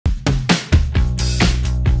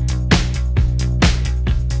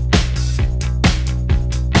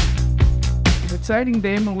exciting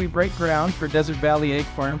day when we break ground for Desert Valley Egg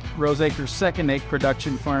Farm, Rose Acre's second egg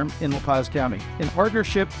production farm in Paz County. In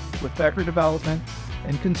partnership with Becker Development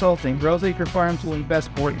and Consulting, Rose Acre Farms will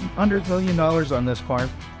invest more than $100 million on this farm,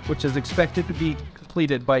 which is expected to be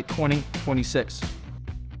completed by 2026.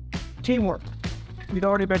 Teamwork. We'd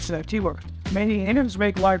already mentioned that, teamwork. Many hens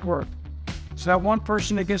make light work. It's not one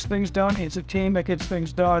person that gets things done, it's a team that gets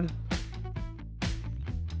things done.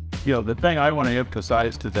 The thing I want to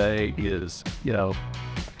emphasize today is,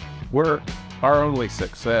 our only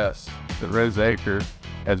success at Rose Acre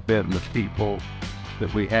has been the people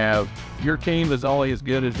that we have. Your team is only as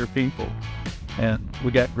good as your people. And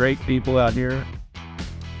we got great people out here.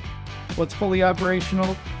 Once fully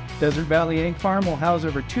operational, Desert Valley Egg Farm will house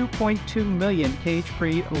over 2.2 million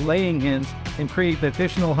cage-free laying hens and create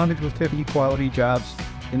additional 150 quality jobs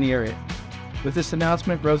in the area. With this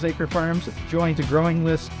announcement, Rose Acre Farms joins a growing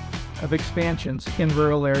list of expansions in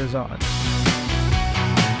rural Arizona.